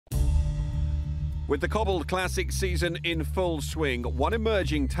With the cobbled classic season in full swing, one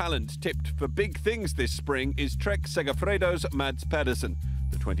emerging talent tipped for big things this spring is Trek-Segefredo's Mads Pedersen.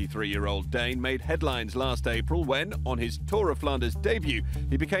 The 23-year-old Dane made headlines last April when, on his Tour of Flanders debut,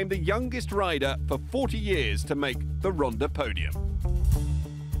 he became the youngest rider for 40 years to make the Ronde podium.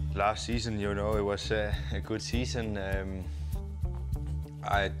 Last season, you know, it was a good season.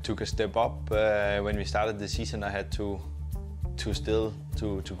 I took a step up. When we started the season, I had to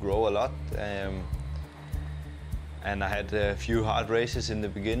grow a lot. And I had a few hard races in the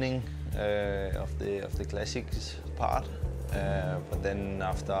beginning of the classics part. But then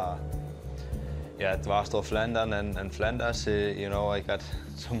after Tour of Flanders and Flanders, you know, I got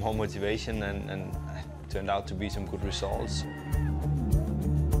some more motivation and it turned out to be some good results.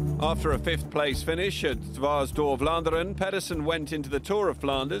 After a fifth-place finish at Tour of Flanders, Pedersen went into the Tour of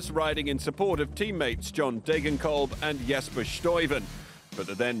Flanders riding in support of teammates John Degenkolb and Jasper Stuyven. But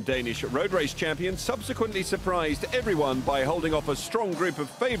the then Danish road race champion subsequently surprised everyone by holding off a strong group of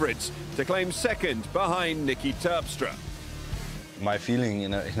favourites to claim second behind Nicky Terpstra. My feeling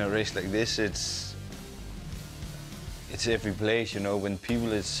in a race like this, it's every place, you know, when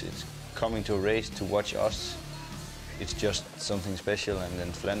people is coming to a race to watch us, it's just something special. And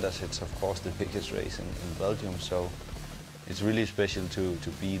in Flanders, it's of course the biggest race in Belgium, so it's really special to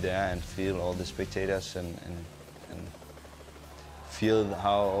be there and feel all the spectators and feel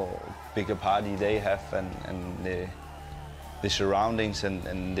how big a party they have and the surroundings and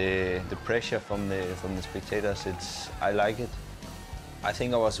the pressure from the spectators. I like it. I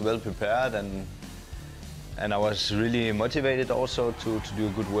think I was well prepared and I was really motivated also to do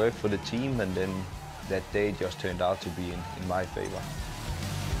good work for the team, and then that day just turned out to be in my favor.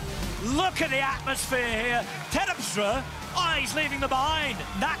 Look at the atmosphere here. Terpstra, he's leaving them behind.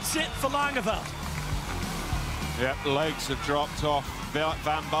 That's it for Langeveld. Yeah, legs have dropped off.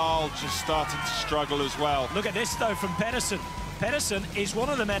 Van Baal just starting to struggle as well. Look at this, though, from Pedersen. Pedersen is one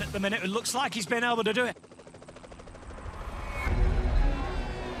of the men at the minute who looks like he's been able to do it.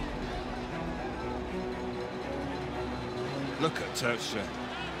 Look at Terpstra.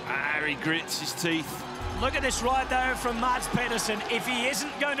 He grits his teeth. Look at this ride there from Mads Pedersen. If he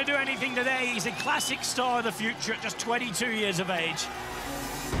isn't going to do anything today, he's a classic star of the future at just 22 years of age.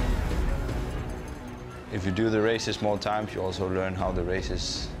 If you do the races more times, you also learn how the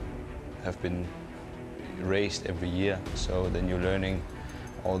races have been raced every year. So then you're learning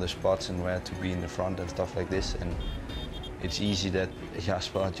all the spots and where to be in the front and stuff like this. And it's easy that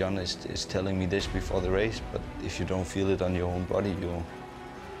Jasper, John is telling me this before the race, but if you don't feel it on your own body, you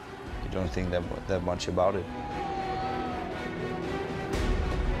don't think that much about it.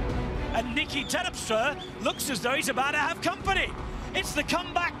 And Nicky Terpstra looks as though he's about to have company. It's the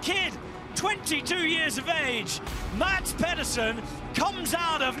comeback kid. 22 years of age, Mads Pedersen comes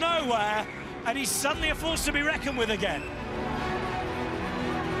out of nowhere and he's suddenly a force to be reckoned with again.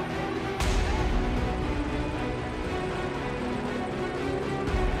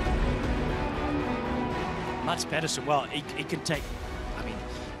 Mads Pedersen, well, he can take, I mean,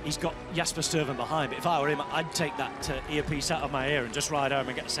 he's got Jasper Stuyven behind, but if I were him, I'd take that earpiece out of my ear and just ride home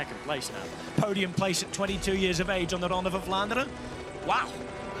and get a second place now. Podium place at 22 years of age on the Ronde van Vlaanderen. Wow.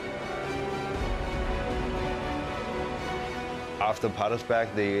 After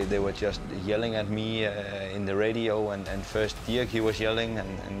Patersberg, they were just yelling at me in the radio, and first Dirk, he was yelling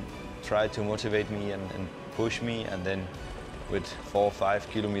and tried to motivate me and push me, and then with 4 or 5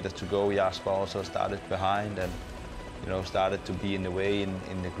 kilometers to go, Jasper also started behind and, you know, started to be in the way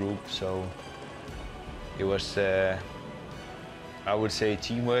in the group. So it was, I would say,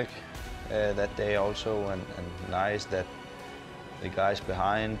 teamwork that day also, and nice that the guys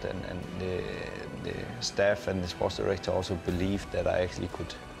behind and the staff and the sports director also believed that I actually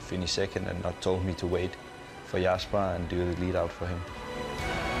could finish second and not told me to wait for Jasper and do the lead out for him.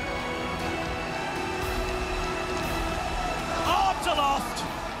 Arms aloft,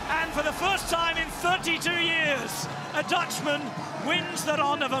 and for the first time in 32 years, a Dutchman wins the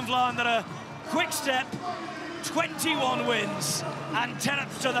Ronde van Vlaanderen. Quick step, 21 wins, and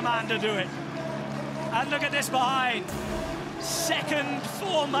Terpstra the man to do it. And look at this behind. Second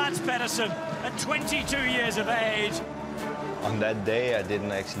for Mads Pedersen at 22 years of age. On that day, I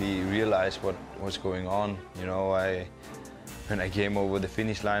didn't actually realize what was going on. You know, when I came over the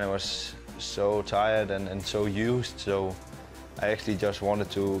finish line, I was so tired and so used, so I actually just wanted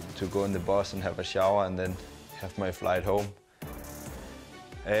to go in the bus and have a shower and then have my flight home.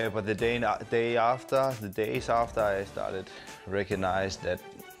 But the days after, I started to recognize that,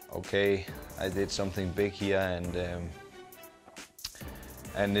 okay, I did something big here, and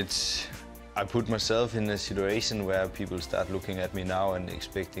I put myself in a situation where people start looking at me now and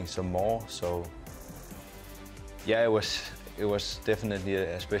expecting some more. So Yeah, it was definitely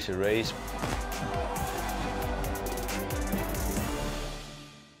a special race.